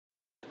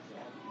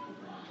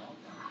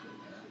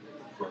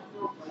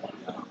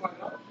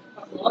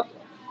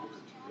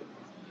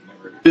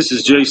This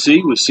is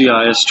JC with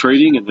CIS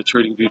Trading and the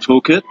Trading View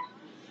Toolkit.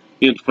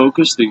 In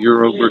focus, the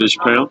Euro British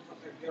Pound.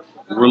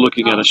 We're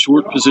looking at a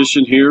short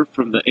position here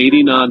from the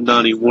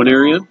 89.91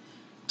 area.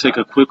 Take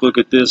a quick look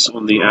at this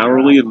on the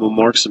hourly and we'll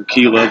mark some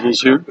key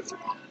levels here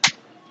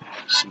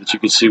so that you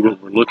can see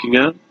what we're looking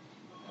at.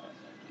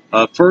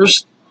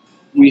 First,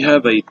 we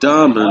have a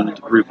diamond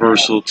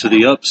reversal to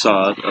the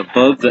upside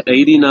above the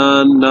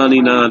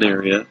 89.99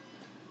 area.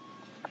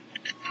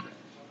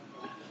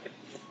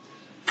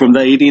 From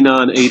the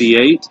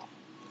 89.88,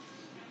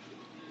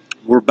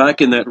 we're back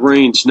in that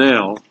range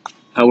now.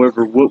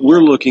 However, what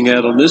we're looking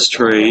at on this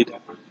trade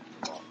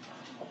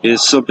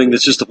is something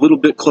that's just a little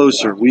bit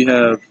closer. We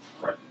have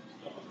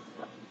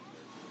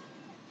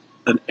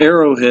an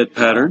arrowhead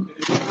pattern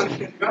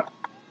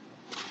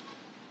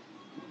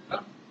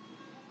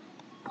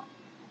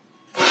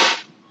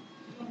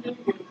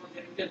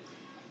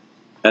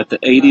at the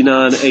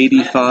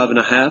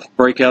 89.85.5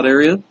 breakout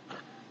area.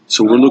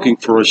 So we're looking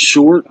for a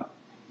short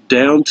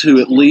down to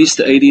at least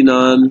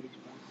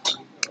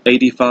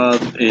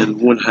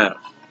 89.85.5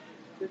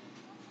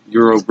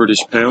 Euro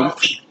British Pound,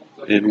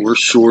 and we're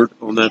short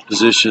on that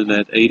position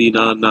at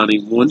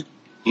 89.91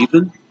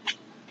 even.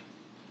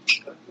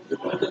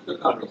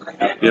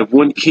 We have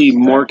one key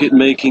market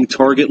making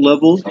target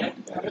level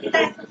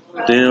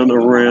down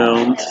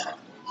around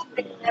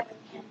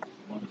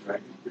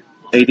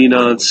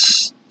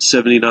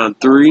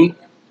 89.79.3.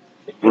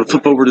 I'm going to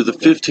flip over to the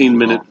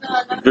 15-minute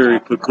very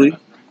quickly.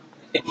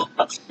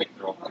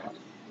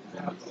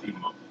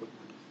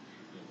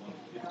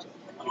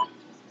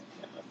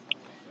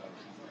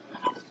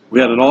 We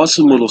had an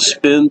awesome little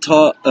pin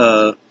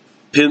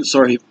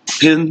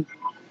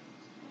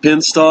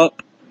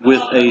stop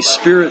with a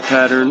spirit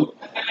pattern,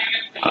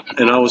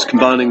 and I was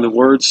combining the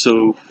words,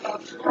 so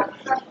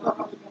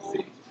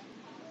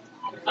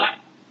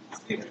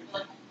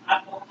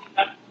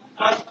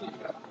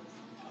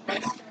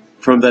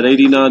from that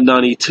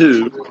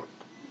 89.92,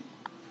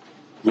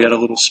 we had a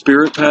little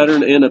spirit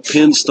pattern and a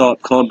pin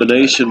stop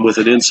combination with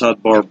an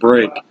inside bar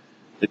break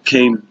that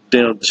came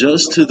down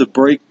just to the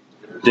breakdown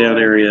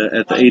area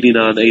at the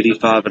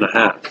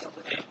 89.85.5.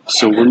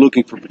 So we're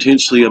looking for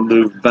potentially a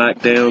move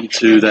back down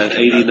to that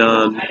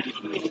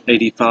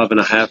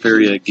 89.85.5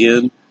 area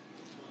again.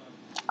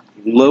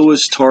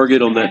 Lowest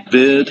target on that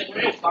bid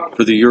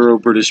for the Euro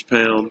British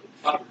Pound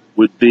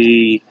would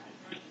be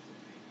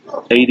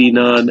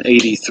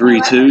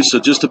 89.83 too. So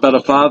just about a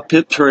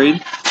 5-pip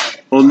trade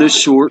on this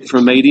short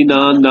from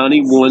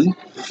 89.91.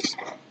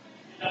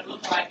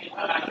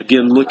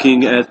 Again,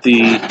 looking at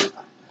the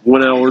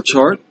 1-hour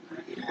chart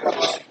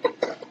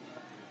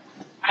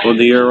on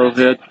the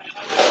arrowhead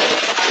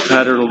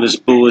pattern on this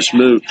bullish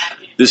move.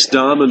 This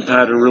diamond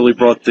pattern really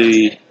brought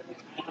the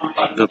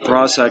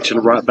price action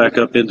right back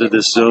up into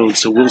this zone.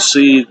 So we'll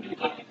see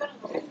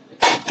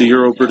the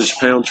Euro British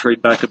Pound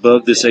trade back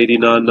above this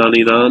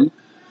 89.99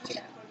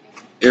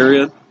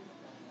 area.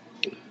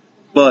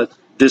 But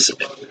this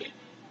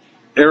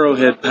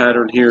arrowhead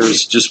pattern here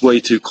is just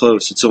way too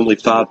close. It's only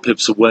 5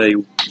 pips away,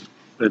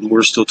 and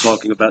we're still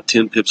talking about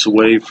 10 pips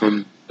away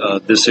from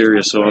this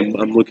area. So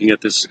I'm looking at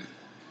this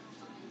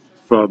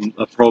from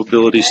a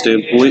probability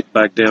standpoint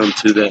back down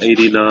to the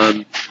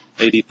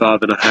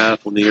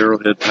 89.85.5 on the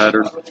arrowhead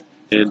pattern,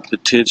 and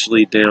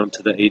potentially down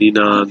to the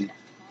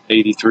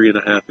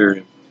 89.83.5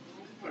 area.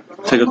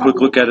 Take a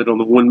quick look at it on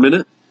the 1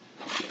 minute.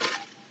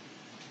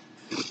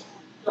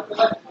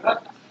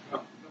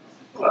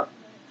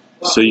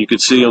 So you can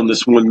see on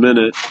this 1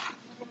 minute,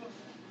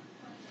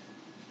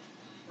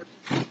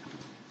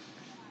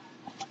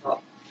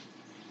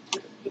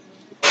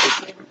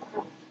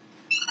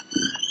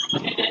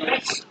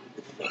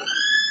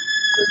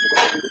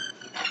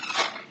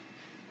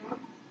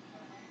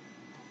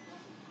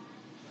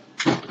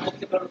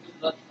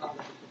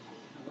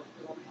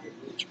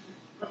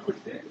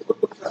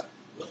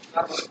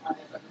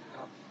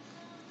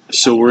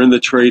 so we're in the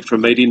trade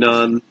from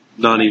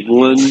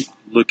 89.91,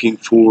 looking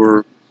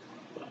for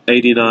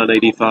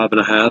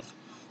 89.85.5.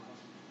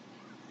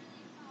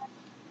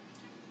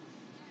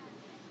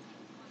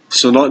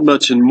 So not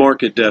much in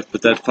market depth,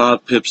 but that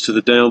 5 pips to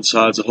the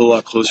downside is a whole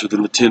lot closer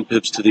than the 10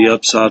 pips to the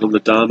upside on the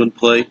diamond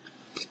play.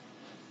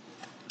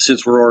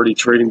 Since we're already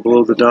trading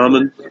below the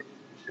diamond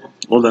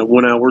on that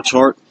 1-hour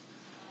chart.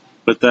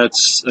 But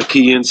that's a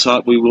key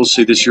insight. We will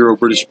see this Euro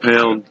British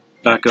Pound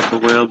back up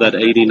around that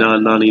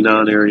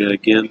 89.99 area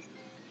again,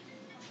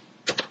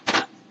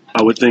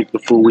 I would think,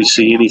 before we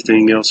see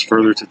anything else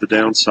further to the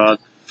downside.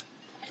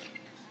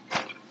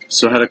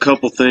 So I had a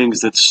couple things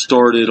that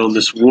started on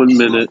this 1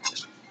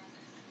 minute.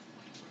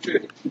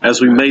 As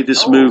we made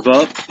this move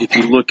up, if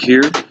you look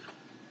here,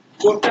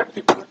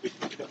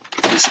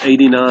 this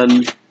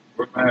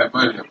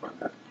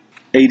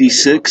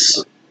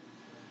 89.86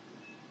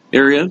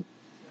 area,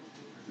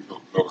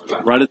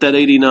 right at that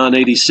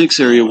 89.86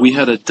 area, we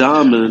had a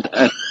diamond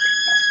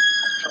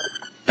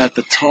at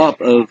the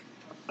top of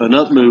an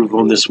up move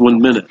on this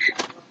 1 minute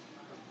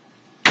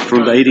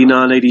from the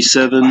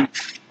 89.87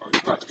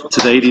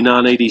 to the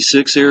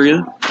 89.86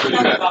 area.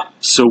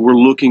 So we're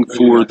looking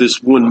for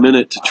this 1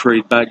 minute to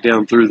trade back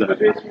down through that.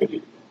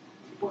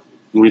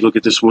 When we look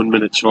at this 1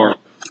 minute chart,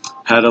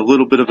 had a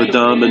little bit of a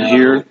diamond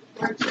here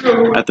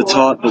at the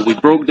top, but we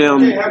broke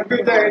down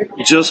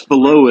just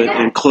below it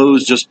and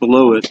closed just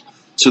below it.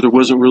 So there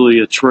wasn't really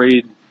a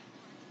trade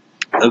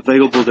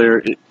available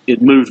there.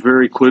 It moved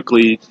very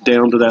quickly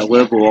down to that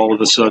level all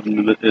of a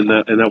sudden, and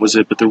that was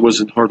it. But there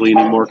wasn't hardly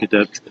any market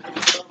depth,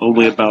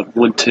 only about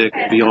one tick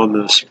beyond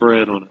the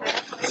spread on it.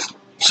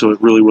 So it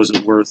really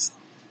wasn't worth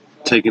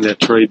taking that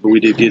trade. But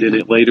we did get in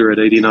it later at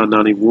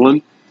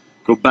 89.91.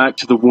 Go back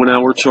to the 1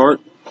 hour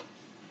chart.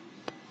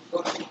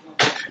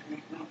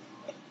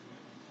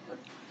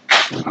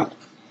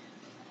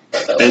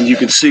 And you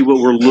can see what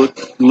we're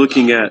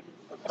looking at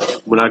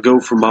when I go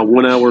from my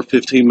 1 hour,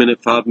 15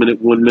 minute, 5 minute,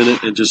 1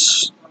 minute, and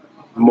just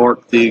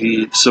mark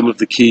some of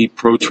the key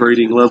pro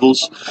trading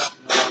levels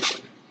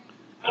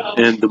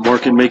and the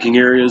market making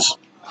areas.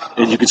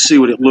 And you can see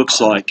what it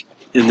looks like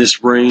in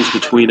this range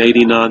between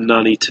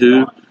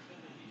 89.92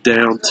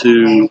 down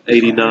to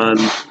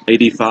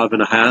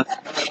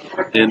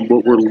 89.85.5. And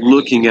what we're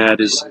looking at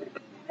is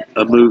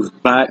a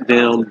move back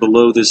down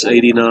below this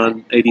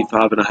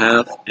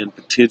 89.85.5 and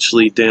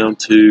potentially down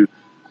to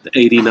the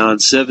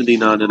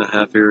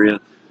 89.79.5 area,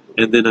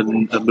 and then a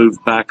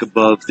move back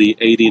above the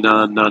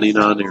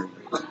 89.99 area.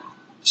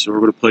 So we're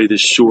going to play this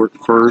short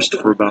first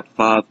for about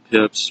 5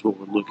 pips, what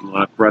we're looking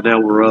like. Right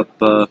now we're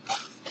up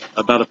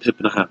about a pip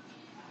and a half.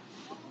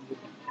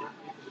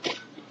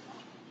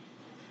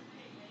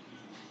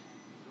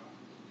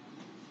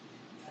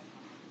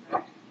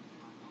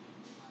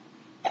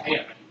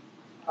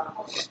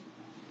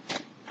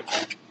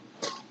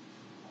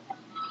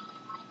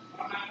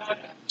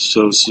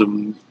 So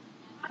some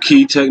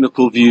key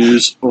technical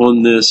views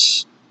on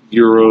this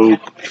Euro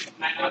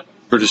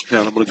British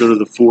pound. I'm going to go to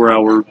the 4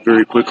 hour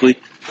very quickly.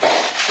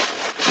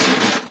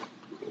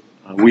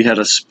 We had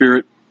a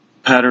spirit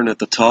pattern at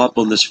the top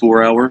on this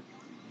 4 hour.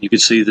 You can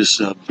see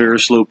this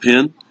bearish low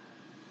pin.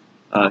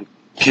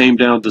 Came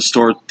down to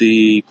start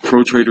the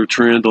pro trader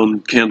trend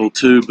on candle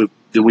 2, but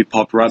then we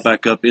popped right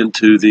back up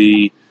into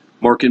the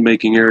market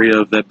making area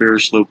of that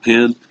bearish low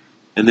pin,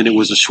 and then it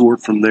was a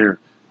short from there.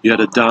 You had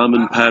a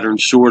diamond pattern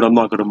short. I'm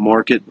not going to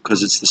mark it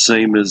because it's the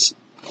same as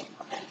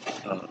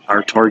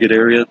our target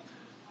area,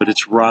 but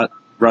it's right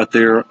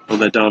there on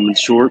that diamond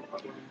short,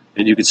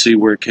 and you can see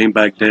where it came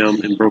back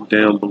down and broke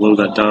down below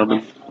that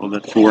diamond on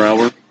that 4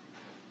 hour.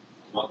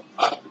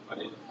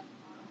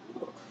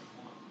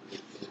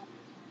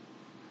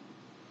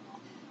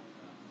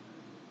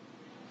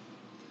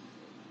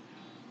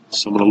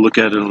 So I'm going to look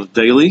at it on a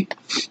daily.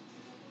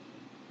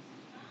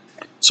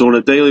 So on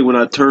a daily, when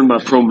I turned my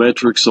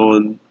Prometrics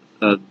on,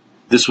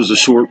 this was a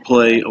short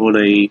play on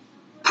a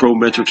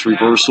Prometrics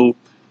reversal.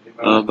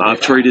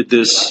 I've traded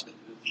this,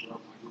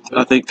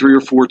 I think, 3 or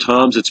 4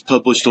 times. It's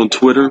published on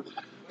Twitter.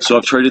 So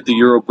I've traded the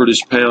Euro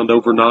British Pound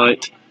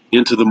overnight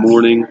into the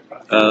morning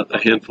a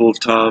handful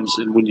of times.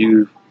 And when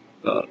you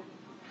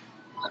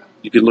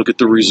can look at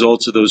the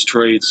results of those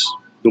trades.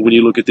 But when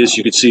you look at this,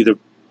 you can see the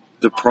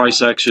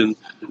price action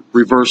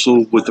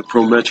reversal with the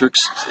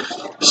Prometrics.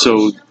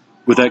 So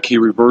with that key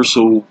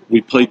reversal,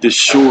 we played this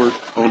short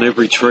on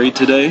every trade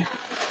today.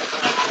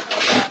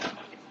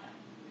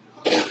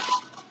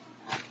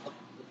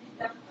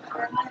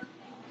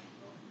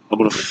 I'm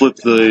going to flip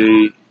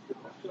the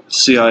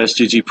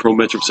CISGG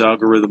Prometrics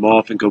algorithm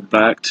off and go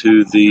back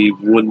to the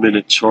 1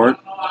 minute chart.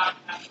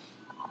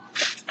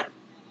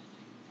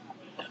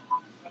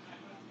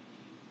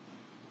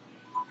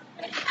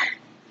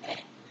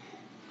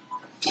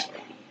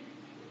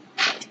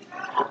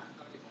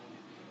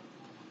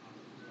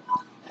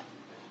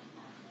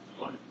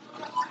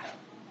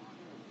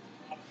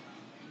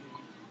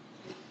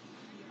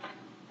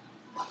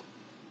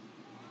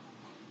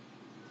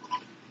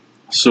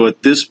 So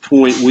at this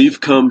point, we've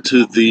come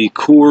to the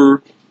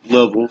core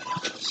level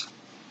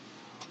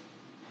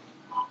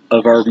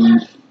of our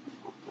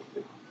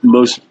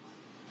most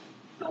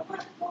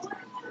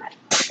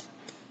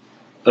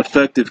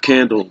effective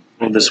candle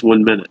on this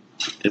 1 minute.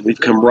 And we've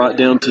come right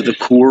down to the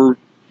core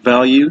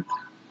value.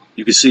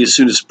 You can see as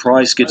soon as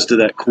price gets to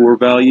that core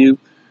value,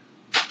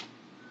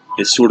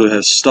 it sort of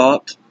has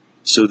stopped.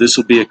 So this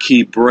will be a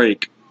key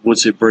break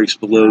once it breaks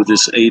below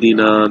this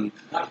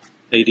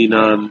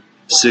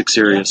 89.6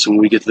 area. So when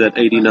we get to that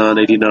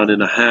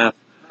 89.5,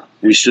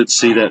 we should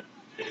see that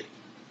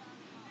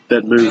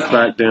move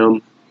back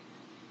down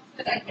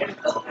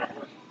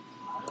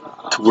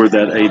toward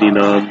that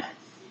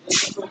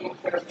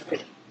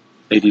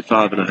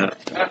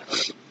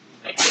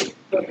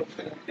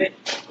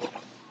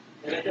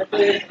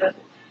 89.85.5.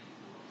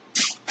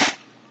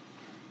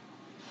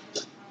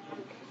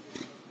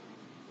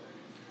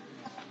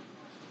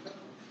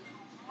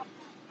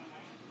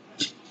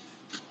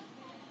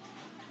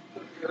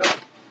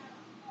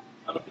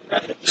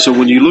 So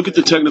when you look at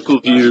the technical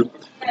view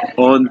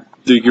on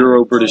the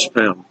Euro British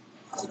Pound,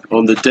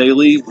 on the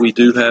daily, we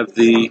do have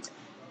the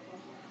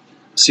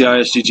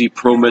CISGG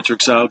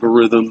Prometrics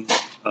algorithm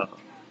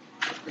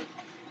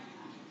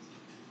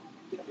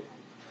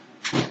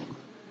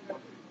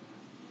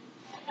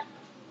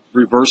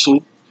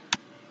reversal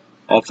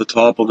off the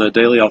top on that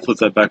daily. I'll flip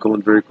that back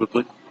on very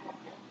quickly.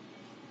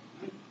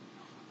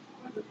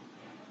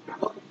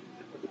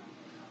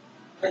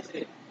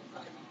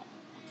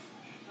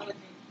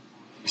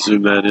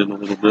 Zoom that in a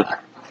little bit.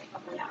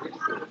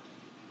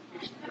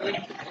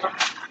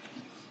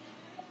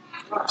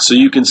 So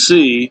you can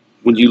see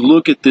when you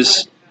look at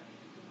this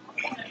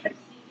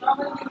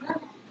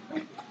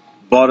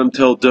bottom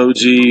tail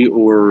doji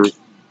or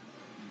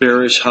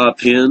bearish high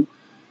pin,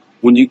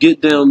 when you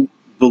get down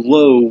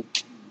below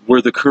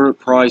where the current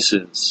price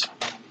is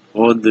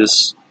on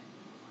this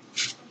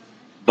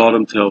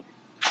bottom tail,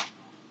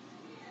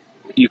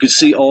 you can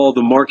see all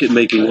the market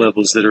making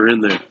levels that are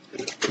in there.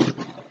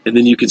 And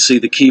then you can see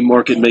the key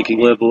market making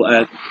level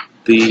at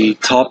the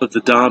top of the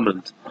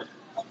diamond.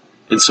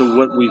 And so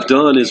what we've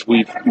done is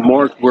we've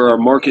marked where our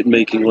market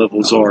making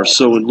levels are.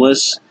 So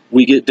unless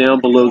we get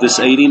down below this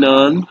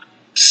 89,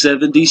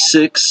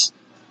 76,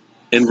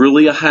 and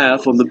really a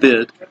half on the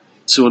bid,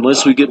 so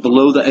unless we get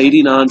below the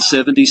 89,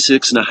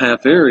 76 and a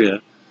half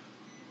area,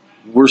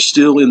 we're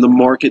still in the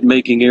market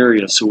making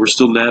area. So we're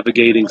still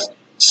navigating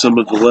some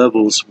of the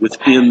levels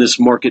within this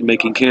market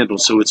making candle.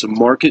 So it's a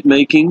market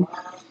making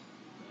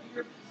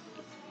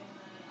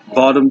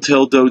bottom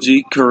tail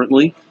doji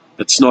currently.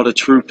 It's not a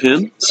true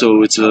pin,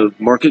 so it's a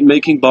market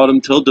making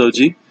bottom tail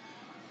doji.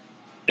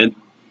 And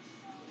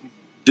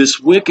this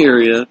wick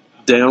area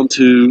down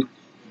to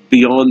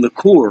beyond the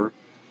core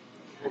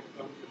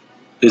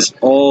is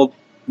all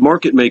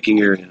market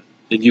making area.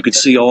 And you can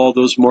see all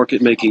those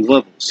market making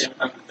levels.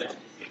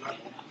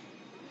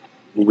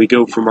 When we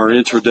go from our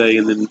intraday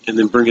and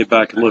then bring it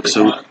back and look.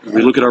 So when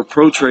we look at our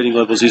pro trading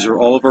levels, these are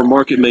all of our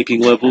market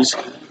making levels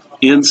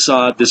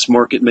inside this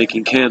market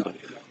making candle.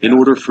 In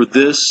order for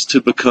this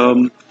to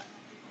become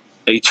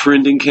a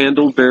trending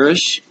candle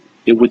bearish,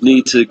 it would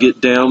need to get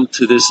down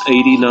to this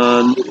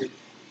 89,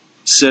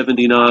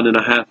 79 and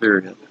a half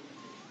area.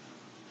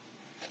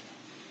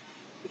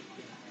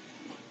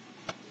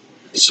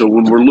 So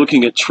when we're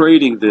looking at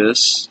trading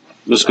this,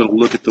 I'm just going to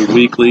look at the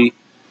weekly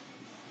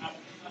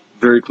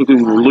very quickly.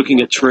 When we're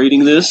looking at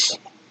trading this,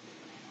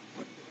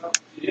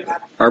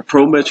 our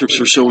pro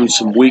metrics are showing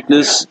some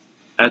weakness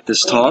at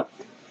this top.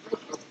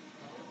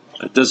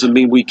 That doesn't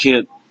mean we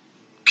can't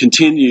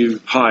continue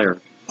higher,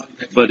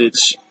 but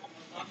it's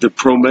the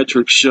pro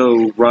metrics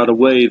show right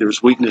away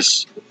there's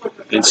weakness.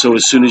 And so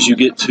as soon as you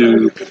get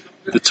to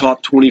the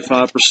top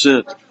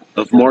 25%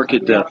 of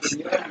market depth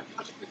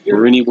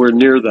or anywhere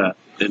near that,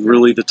 and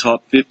really the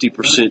top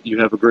 50%, you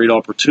have a great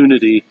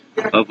opportunity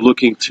of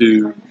looking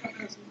to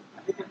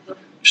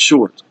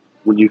short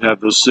when you have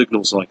those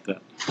signals like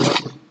that.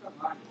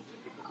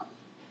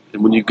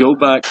 And when you go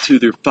back to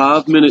their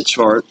 5-minute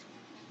chart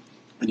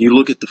and you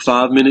look at the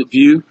 5-minute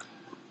view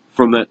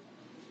from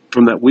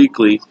that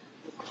weekly,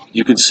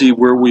 you can see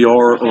where we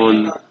are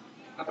on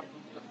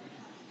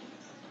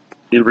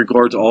in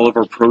regard to all of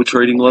our pro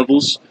trading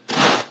levels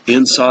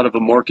inside of a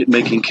market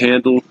making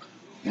candle,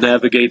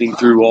 navigating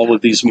through all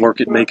of these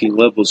market making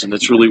levels. And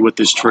that's really what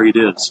this trade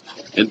is.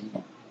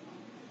 And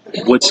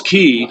what's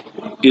key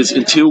is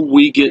until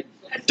we get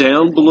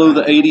down below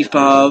the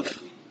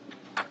 85,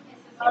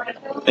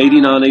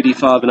 89,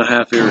 85 and a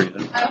half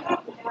area,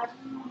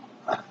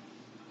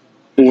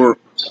 or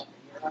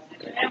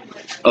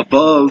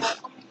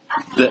above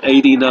the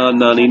 89,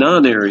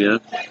 99 area,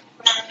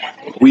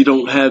 we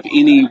don't have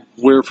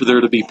anywhere for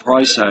there to be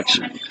price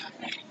action.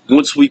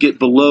 Once we get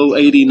below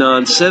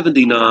 89,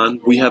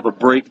 79, we have a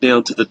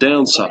breakdown to the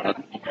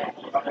downside.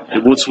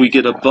 And once we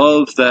get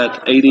above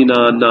that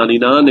 89,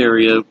 99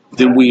 area,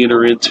 then we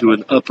enter into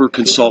an upper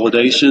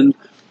consolidation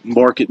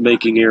market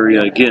making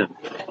area again,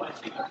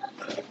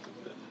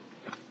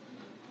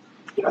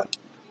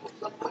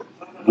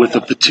 with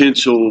a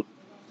potential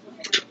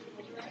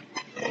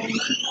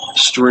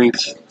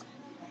strength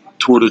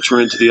toward a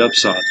trend to the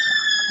upside.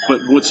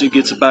 But once it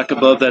gets back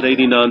above that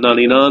 89,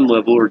 99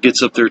 level, or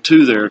gets up there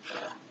to there,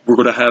 we're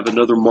going to have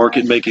another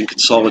market making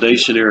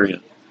consolidation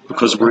area,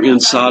 because we're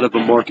inside of a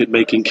market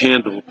making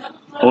candle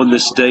on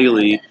this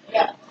daily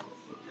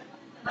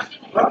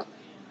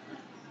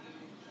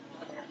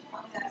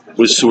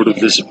with sort of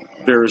this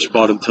bearish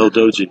bottom tail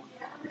doji.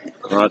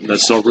 All right, and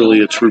that's not really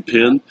a true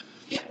pin.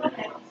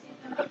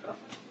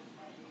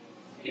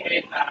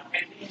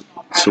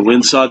 So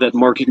inside that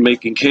market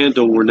making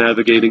candle, we're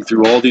navigating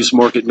through all these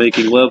market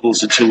making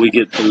levels until we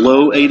get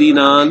below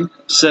 89,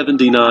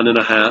 79 and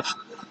a half,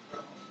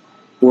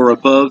 or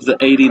above the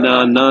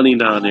 89,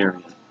 99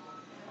 area.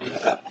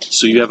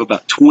 So you have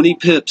about 20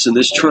 pips in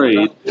this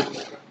trade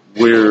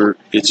where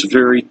it's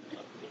very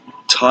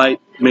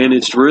tight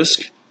managed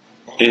risk,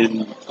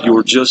 and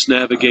you're just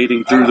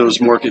navigating through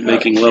those market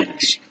making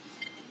levels.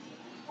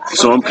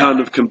 So I'm kind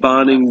of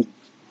combining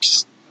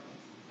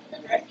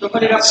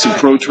some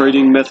pro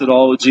trading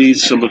methodologies,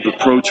 some of the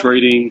pro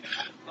trading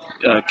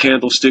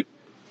candlestick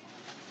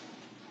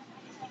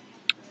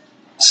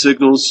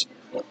signals,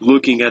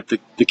 looking at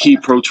the key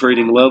pro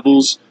trading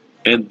levels,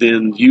 and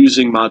then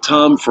using my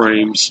time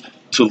frames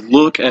to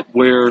look at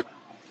where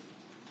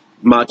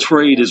my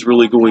trade is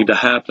really going to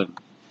happen.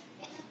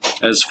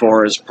 as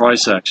far as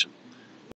price action.